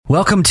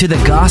Welcome to the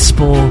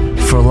Gospel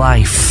for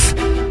Life.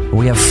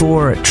 We have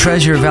 4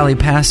 Treasure Valley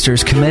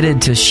pastors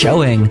committed to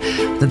showing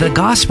that the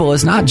gospel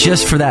is not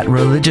just for that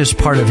religious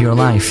part of your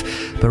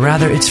life, but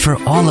rather it's for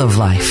all of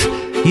life.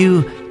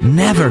 You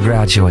never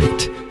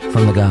graduate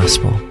from the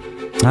gospel.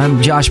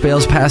 I'm Josh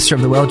Bales, pastor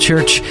of the Well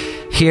Church,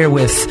 here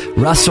with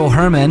Russell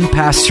Herman,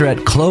 pastor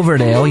at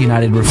Cloverdale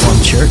United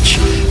Reformed Church,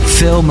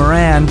 Phil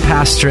Moran,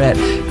 pastor at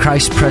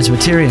Christ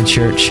Presbyterian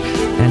Church,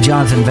 and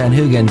Jonathan Van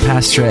Hoogen,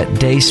 pastor at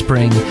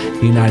Dayspring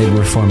United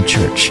Reformed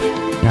Church.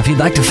 Now, if you'd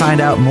like to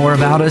find out more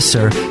about us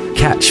or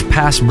catch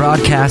past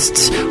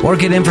broadcasts or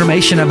get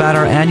information about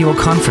our annual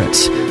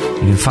conference,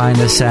 you can find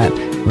us at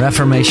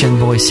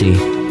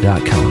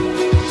reformationboise.com.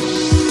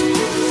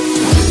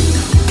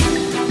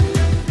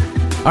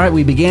 All right,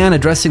 we began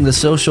addressing the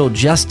social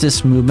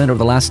justice movement over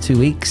the last 2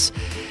 weeks.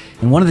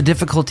 And one of the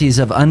difficulties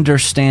of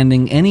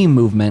understanding any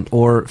movement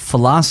or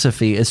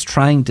philosophy is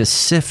trying to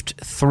sift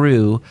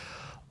through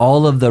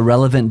all of the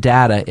relevant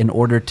data in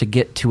order to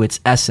get to its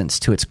essence,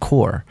 to its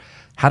core.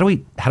 How do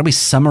we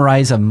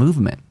summarize a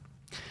movement?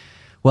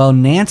 Well,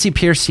 Nancy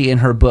Pearcey in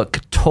her book,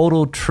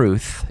 Total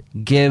Truth,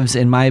 gives,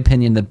 in my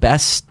opinion, the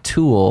best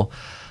tool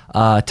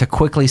to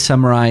quickly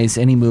summarize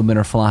any movement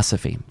or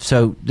philosophy.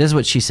 So this is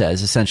what she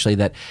says, essentially,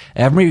 that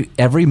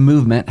every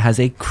movement has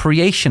a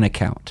creation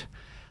account,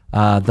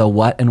 the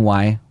what and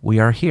why we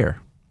are here.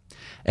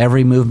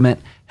 Every movement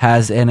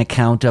has an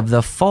account of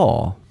the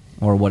fall,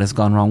 or what has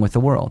gone wrong with the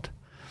world.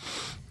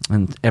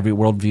 And every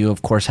worldview,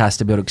 of course, has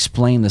to be able to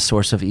explain the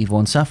source of evil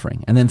and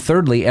suffering. And then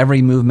thirdly,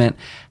 every movement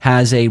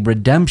has a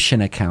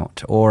redemption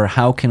account, or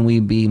how can we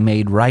be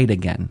made right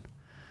again?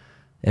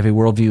 Every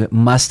worldview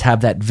must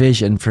have that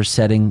vision for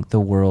setting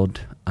the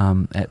world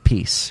at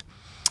peace.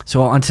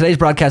 So on today's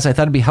broadcast, I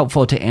thought it'd be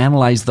helpful to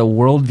analyze the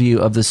worldview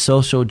of the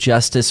social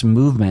justice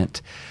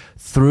movement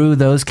through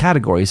those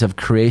categories of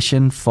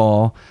creation,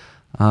 fall,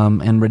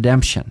 and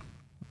redemption.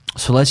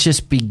 So let's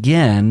just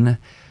begin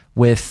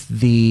with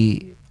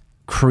the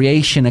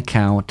creation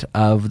account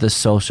of the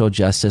social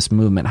justice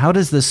movement. How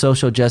does the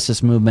social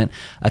justice movement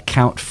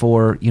account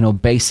for,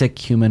 basic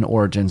human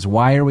origins?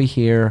 Why are we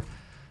here?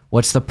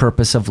 What's the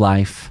purpose of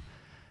life?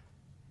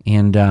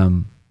 And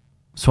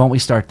so why don't we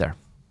start there?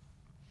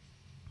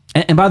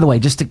 And by the way,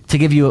 just to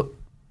give you,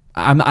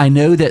 I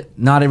know that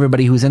not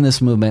everybody who's in this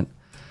movement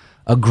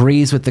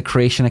agrees with the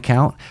creation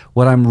account.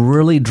 What I'm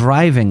really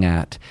driving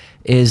at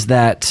is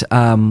that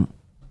I'm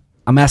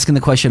asking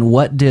the question,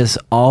 what does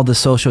all the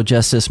social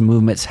justice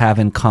movements have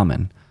in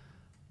common?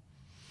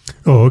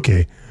 Oh,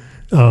 okay.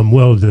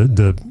 Well,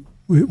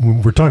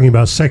 we're talking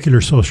about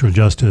secular social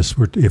justice.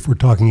 If we're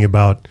talking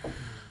about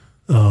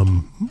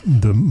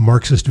the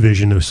Marxist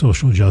vision of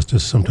social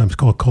justice, sometimes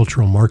called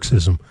cultural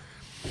Marxism,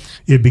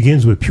 it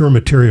begins with pure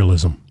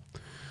materialism,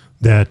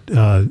 that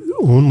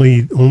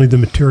only the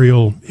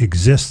material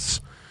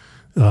exists.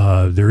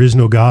 There is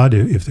no God.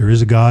 If there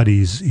is a God,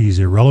 he's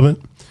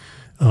irrelevant.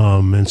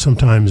 And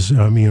sometimes,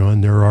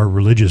 and there are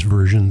religious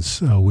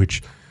versions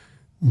which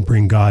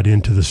bring God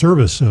into the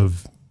service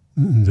of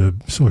the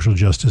social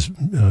justice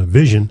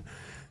vision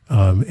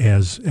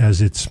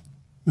as it's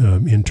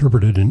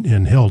interpreted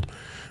and held.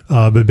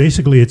 But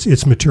basically,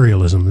 it's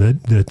materialism,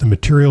 that the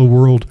material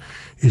world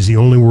is the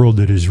only world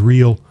that is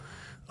real.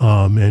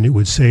 And it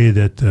would say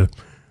that the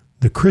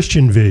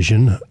Christian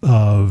vision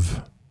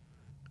of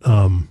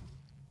that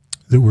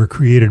we're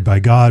created by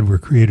God, we're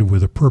created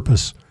with a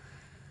purpose.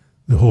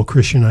 The whole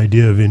Christian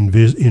idea of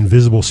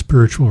invisible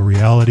spiritual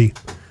reality,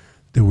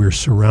 that we're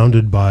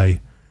surrounded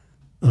by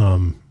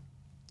not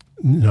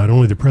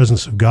only the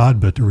presence of God,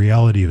 but the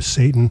reality of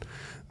Satan,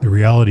 the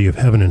reality of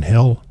heaven and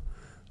hell,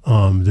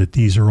 that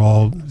these are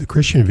all the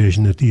Christian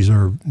vision, that these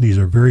are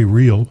very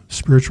real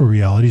spiritual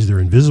realities. They're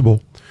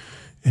invisible,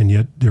 and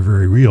yet they're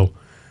very real.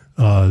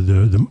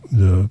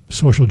 The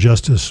social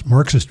justice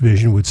Marxist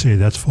vision would say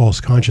that's false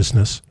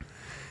consciousness,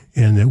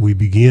 and that we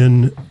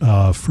begin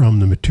from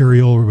the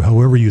material, or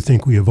however you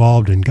think we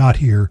evolved and got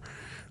here.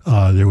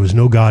 There was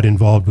no God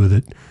involved with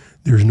it.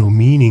 There's no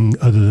meaning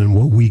other than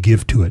what we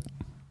give to it.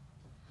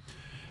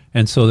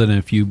 And so then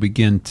if you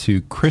begin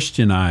to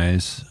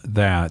Christianize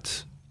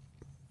that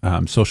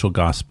social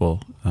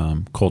gospel,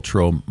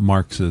 cultural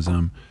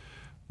Marxism,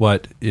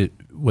 what it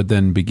would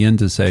then begin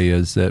to say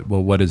is that,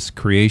 well, what is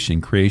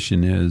creation?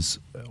 Creation is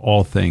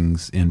all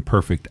things in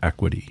perfect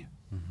equity.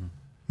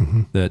 Mm-hmm.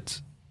 Mm-hmm.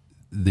 That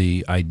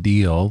the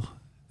ideal,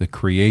 the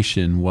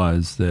creation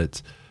was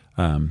that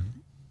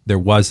there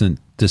wasn't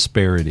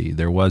disparity,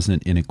 there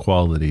wasn't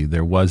inequality,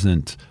 there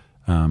wasn't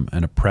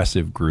an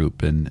oppressive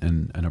group and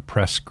an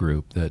oppressed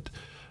group. That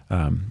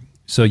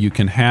so you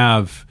can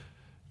have,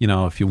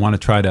 if you want to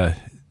try to,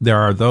 there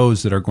are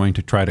those that are going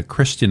to try to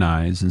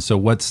Christianize, and so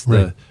what's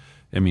the?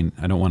 I mean,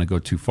 I don't want to go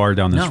too far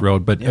down this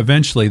road, but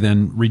eventually,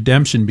 then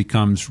redemption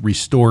becomes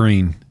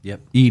restoring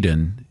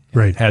Eden,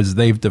 as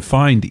they've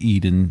defined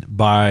Eden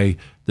by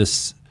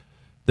this,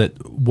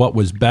 that what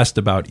was best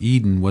about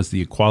Eden was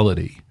the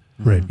equality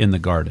in the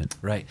garden.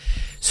 Right.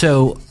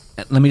 So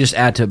let me just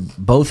add to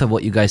both of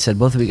what you guys said.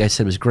 Both of you guys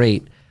said was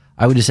great.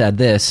 I would just add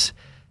this.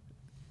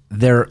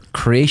 their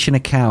creation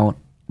account,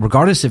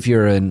 regardless if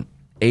you're an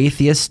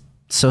atheist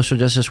social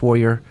justice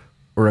warrior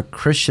or a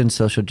Christian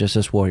social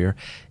justice warrior,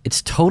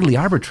 it's totally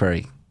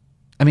arbitrary.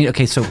 I mean,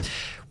 okay, so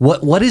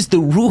what is the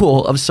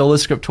rule of sola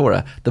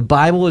scriptura? The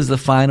Bible is the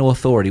final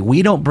authority.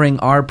 We don't bring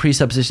our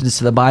presuppositions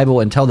to the Bible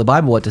and tell the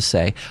Bible what to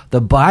say. The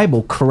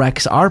Bible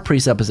corrects our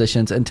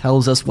presuppositions and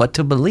tells us what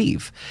to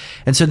believe.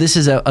 And so this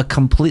is a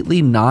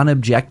completely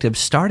non-objective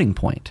starting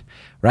point,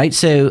 right?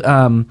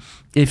 So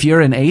if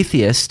you're an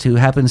atheist who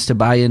happens to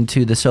buy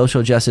into the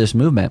social justice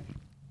movement,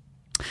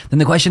 then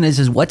the question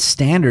is what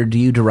standard do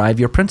you derive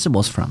your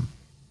principles from?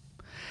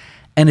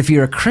 And if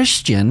you're a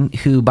Christian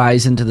who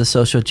buys into the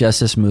social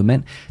justice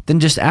movement,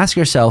 then just ask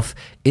yourself,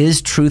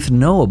 is truth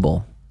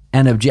knowable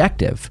and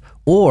objective,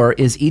 or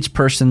is each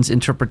person's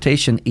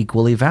interpretation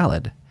equally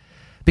valid?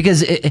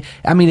 Because,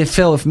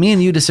 if me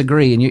and you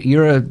disagree, and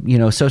you're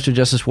a social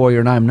justice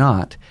warrior and I'm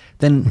not,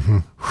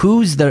 then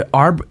who's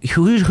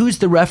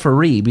the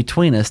referee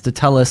between us to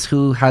tell us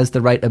who has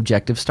the right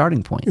objective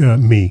starting point?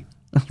 Me.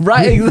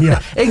 Right,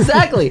 Yeah.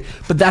 Exactly.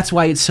 But that's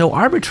why it's so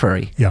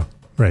arbitrary. Yeah.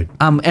 Right.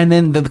 And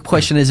then the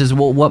question is,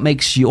 well, what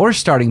makes your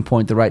starting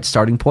point the right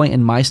starting point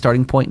and my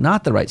starting point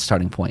not the right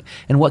starting point?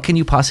 And what can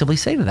you possibly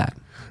say to that?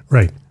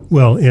 Right.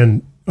 Well,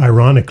 and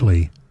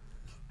ironically,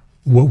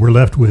 what we're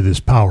left with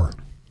is power.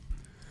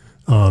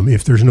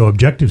 If there's no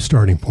objective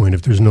starting point,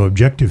 if there's no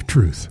objective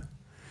truth,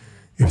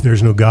 if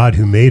there's no God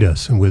who made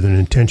us and with an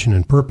intention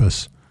and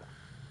purpose,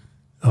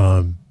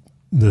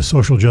 the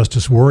social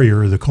justice warrior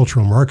or the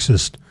cultural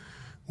Marxist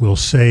will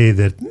say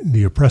that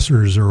the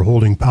oppressors are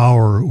holding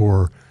power,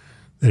 or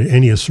that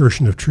any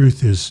assertion of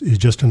truth is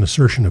just an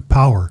assertion of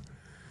power.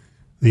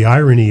 The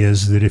irony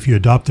is that if you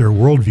adopt their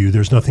worldview,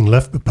 there's nothing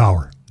left but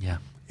power. Yeah.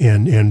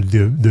 And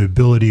the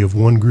ability of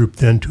one group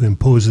then to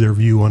impose their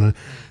view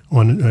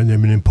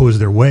impose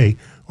their way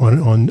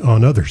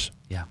on others.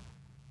 Yeah.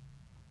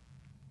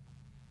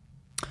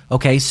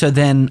 Okay, so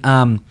then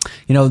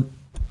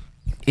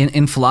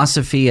in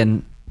philosophy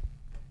and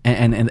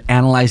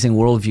analyzing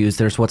worldviews,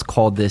 there's what's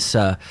called this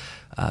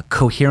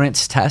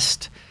coherence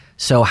test.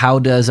 So how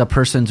does a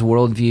person's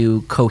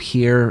worldview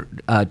cohere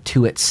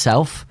to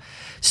itself?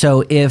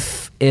 So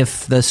if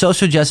the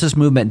social justice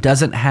movement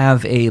doesn't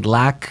have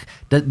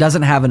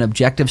an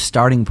objective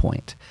starting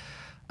point,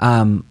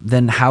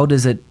 then how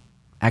does it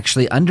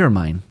actually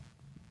undermine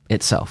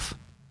itself?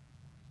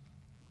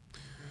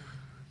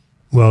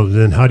 Well,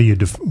 then how do you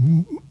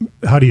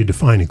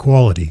define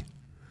equality?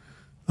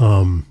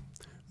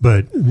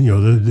 But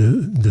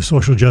the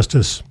social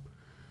justice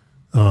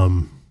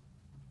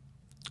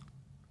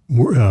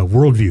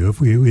worldview,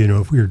 if we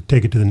were to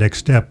take it to the next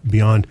step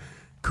beyond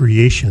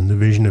creation, the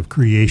vision of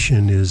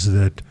creation is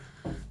that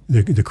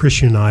the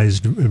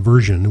Christianized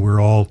version,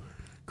 we're all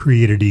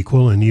created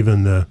equal, and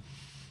even the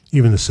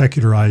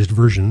secularized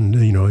version,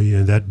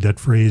 that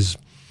phrase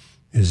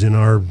is in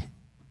our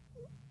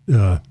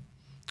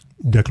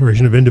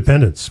Declaration of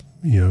Independence.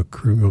 We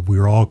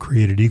are all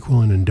created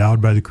equal and endowed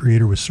by the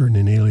Creator with certain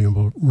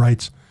inalienable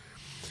rights.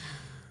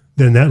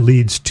 Then that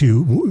leads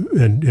to,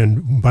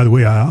 and by the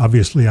way,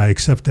 obviously I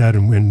accept that,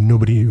 and when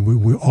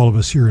all of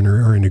us here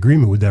are in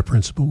agreement with that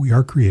principle. We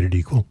are created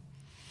equal.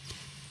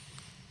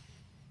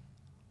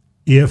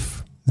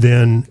 If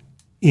then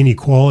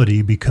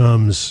inequality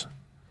becomes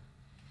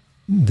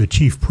the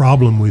chief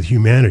problem with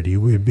humanity,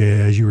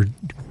 as you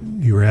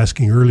were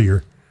asking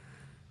earlier,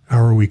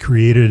 how are we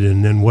created,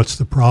 and then what's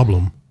the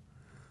problem?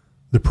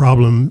 The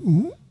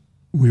problem,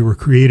 we were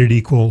created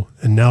equal,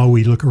 and now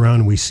we look around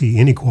and we see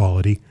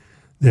inequality.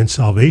 Then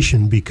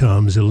salvation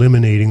becomes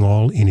eliminating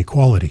all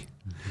inequality.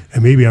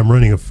 And maybe I'm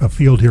running a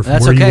field here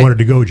from where you wanted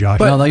to go, Josh.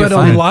 But in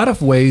a lot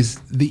of ways,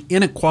 the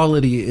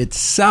inequality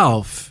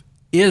itself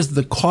is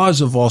the cause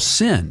of all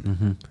sin.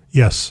 Mm-hmm.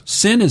 Yes.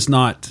 Sin is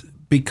not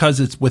because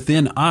it's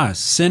within us.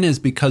 Sin is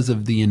because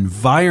of the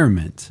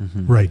environment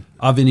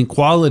of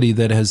inequality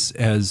that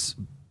has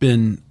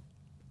been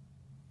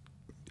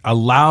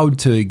allowed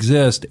to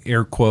exist,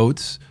 air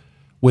quotes,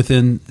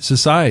 within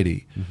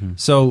society. Mm-hmm.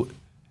 So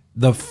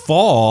the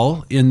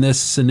fall in this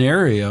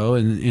scenario,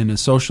 in a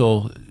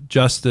social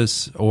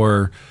justice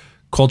or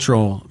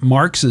cultural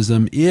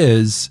Marxism,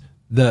 is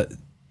the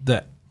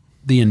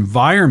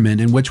environment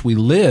in which we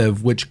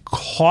live, which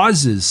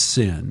causes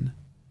sin.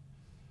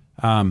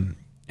 And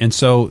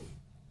so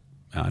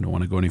I don't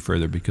want to go any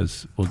further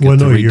because we'll get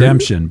to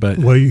redemption. But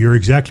you're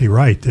exactly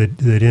right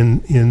that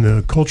in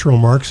the cultural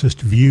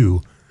Marxist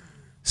view,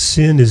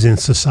 sin is in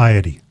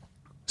society.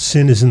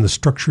 Sin is in the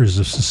structures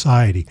of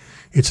society.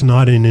 It's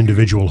not in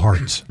individual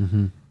hearts.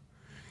 Mm-hmm.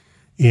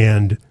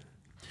 And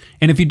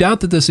if you doubt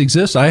that this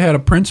exists, I had a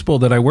principal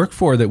that I worked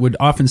for that would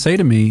often say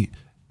to me,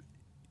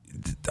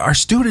 our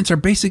students are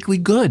basically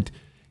good.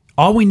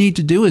 All we need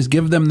to do is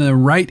give them the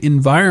right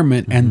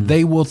environment and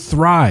they will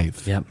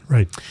thrive. Yep.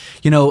 Right.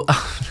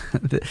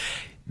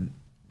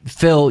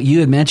 Phil,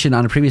 you had mentioned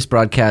on a previous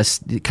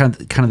broadcast kind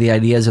of the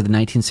ideas of the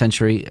 19th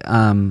century,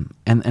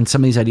 and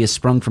some of these ideas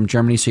sprung from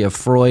Germany. So you have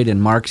Freud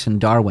and Marx and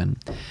Darwin.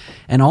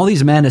 And all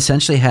these men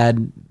essentially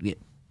had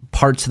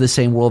parts of the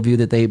same worldview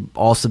that they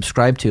all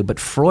subscribe to, but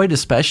Freud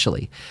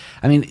especially.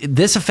 I mean,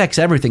 this affects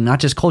everything, not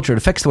just culture. It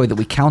affects the way that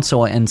we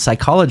counsel and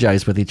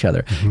psychologize with each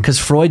other. Because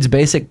Freud's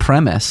basic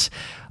premise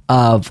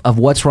of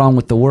what's wrong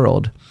with the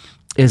world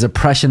is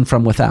oppression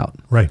from without.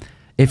 Right.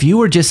 If you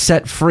were just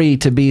set free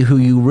to be who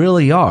you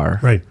really are,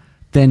 Right.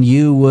 then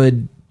you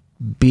would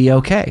be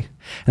okay.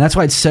 And that's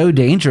why it's so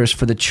dangerous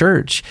for the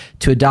church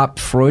to adopt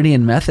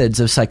Freudian methods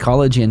of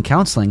psychology and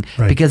counseling,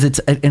 Right. because it's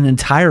an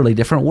entirely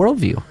different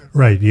worldview.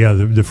 Right. Yeah.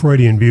 The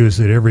Freudian view is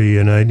that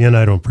and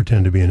I don't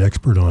pretend to be an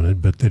expert on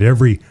it, but that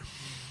every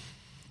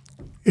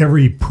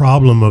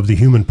problem of the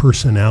human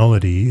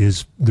personality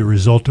is the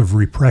result of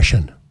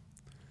repression.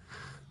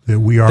 That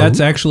we are.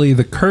 That's actually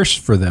the curse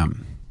for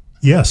them.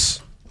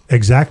 Yes,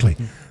 exactly.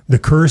 The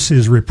curse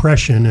is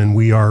repression, and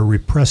we are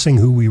repressing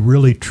who we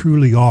really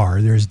truly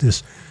are. There's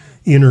this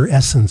inner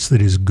essence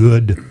that is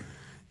good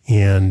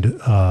and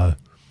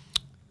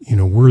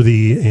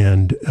worthy,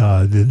 and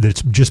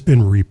that's just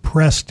been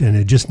repressed, and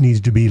it just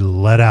needs to be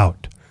let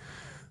out.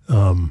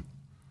 So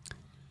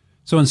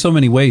in so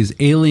many ways,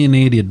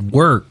 alienated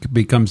work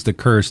becomes the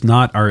curse,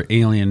 not our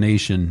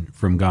alienation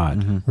from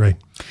God. Right.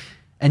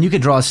 And you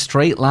could draw a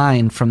straight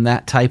line from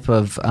that type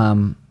of,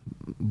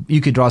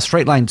 you could draw a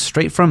straight line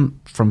straight from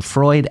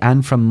Freud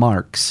and from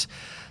Marx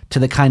to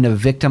the kind of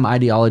victim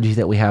ideology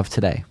that we have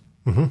today.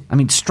 I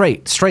mean,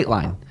 straight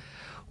line.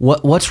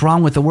 What's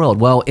wrong with the world?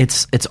 Well,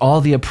 it's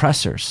all the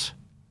oppressors.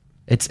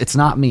 It's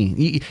not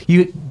me.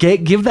 You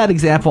give that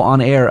example on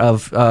air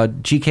of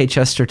G.K.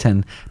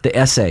 Chesterton, the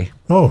essay.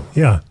 Oh,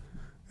 yeah.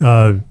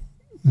 The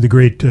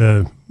great,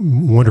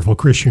 wonderful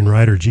Christian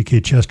writer, G.K.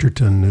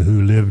 Chesterton,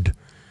 who lived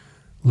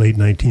late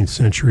 19th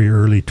century,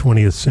 early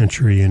 20th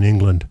century in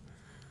England.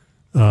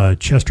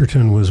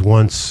 Chesterton was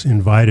once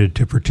invited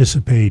to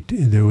participate.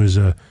 There was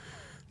a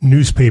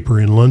newspaper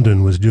in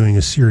London was doing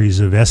a series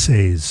of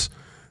essays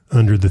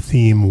under the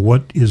theme,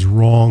 "What is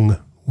wrong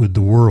with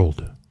the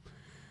world?"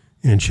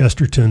 And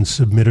Chesterton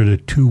submitted a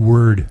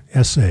 2-word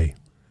essay,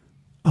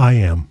 "I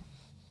am."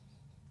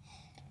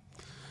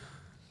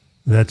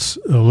 That's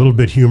a little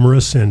bit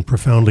humorous and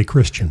profoundly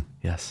Christian.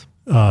 Yes.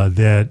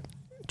 That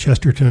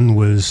Chesterton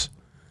was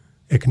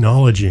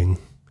acknowledging,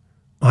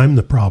 I'm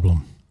the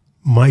problem,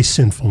 my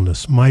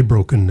sinfulness, my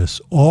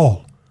brokenness,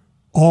 all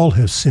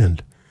have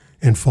sinned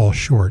and fall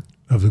short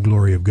of the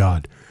glory of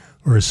God.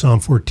 Or as Psalm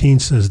 14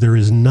 says, there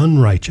is none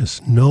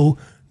righteous, no,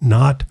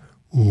 not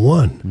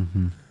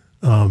one.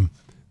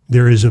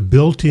 There is a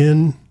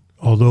built-in,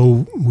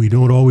 although we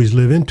don't always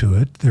live into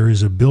it, there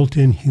is a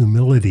built-in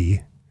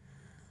humility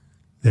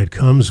that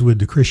comes with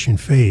the Christian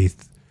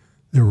faith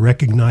that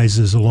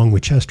recognizes, along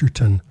with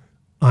Chesterton,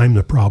 I'm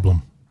the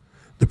problem.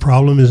 The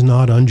problem is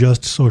not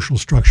unjust social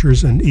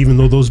structures, and even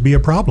though those be a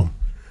problem.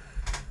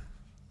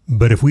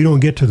 But if we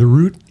don't get to the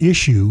root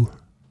issue,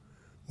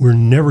 we're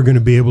never going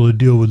to be able to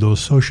deal with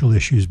those social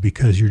issues,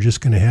 because you're just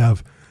going to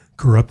have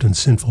corrupt and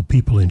sinful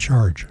people in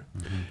charge.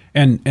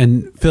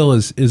 And Phil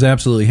is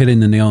absolutely hitting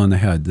the nail on the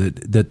head,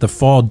 that the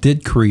fall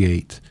did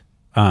create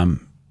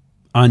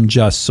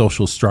unjust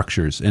social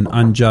structures and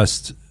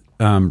unjust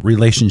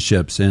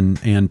relationships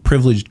and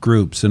privileged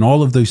groups and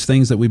all of those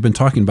things that we've been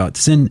talking about.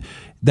 Sin,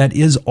 that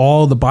is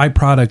all the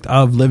byproduct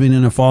of living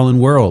in a fallen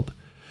world.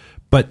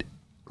 But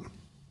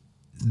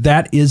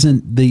that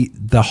isn't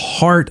the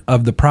heart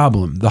of the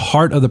problem. The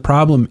heart of the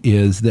problem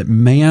is that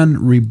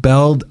man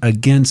rebelled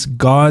against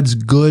God's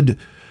good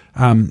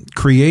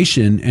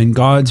creation and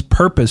God's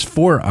purpose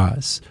for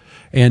us.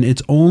 And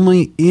it's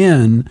only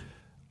in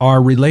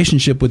our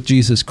relationship with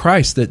Jesus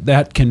Christ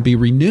that can be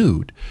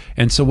renewed.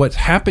 And so what's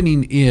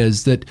happening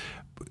is that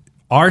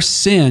our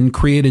sin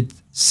created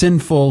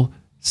sinful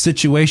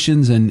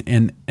situations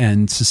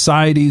and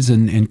societies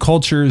and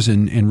cultures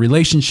and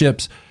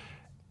relationships.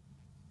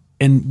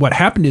 And what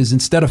happened is,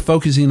 instead of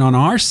focusing on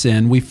our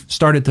sin, we've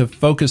started to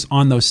focus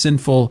on those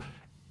sinful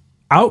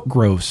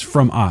outgrowths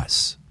from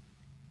us.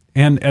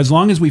 And as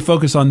long as we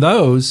focus on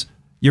those,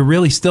 you're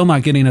really still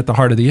not getting at the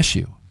heart of the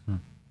issue.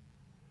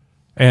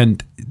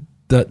 And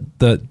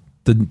the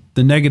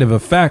negative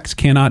effects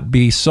cannot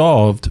be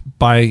solved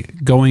by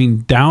going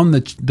down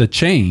the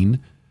chain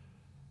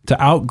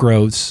to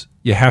outgrowths.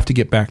 You have to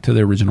get back to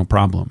the original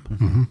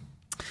problem.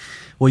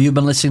 Well, you've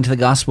been listening to The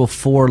Gospel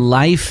for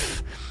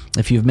Life.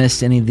 If you've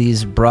missed any of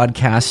these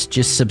broadcasts,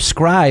 just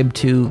subscribe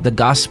to The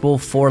Gospel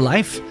for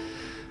Life.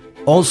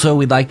 Also,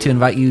 we'd like to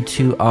invite you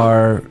to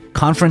our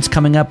conference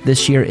coming up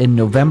this year in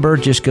November.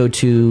 Just go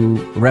to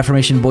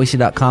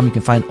reformationboise.com. You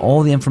can find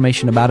all the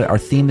information about it. Our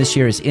theme this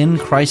year is In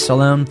Christ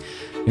Alone.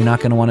 You're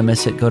not going to want to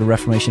miss it. Go to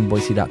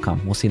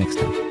reformationboise.com. We'll see you next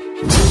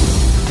time.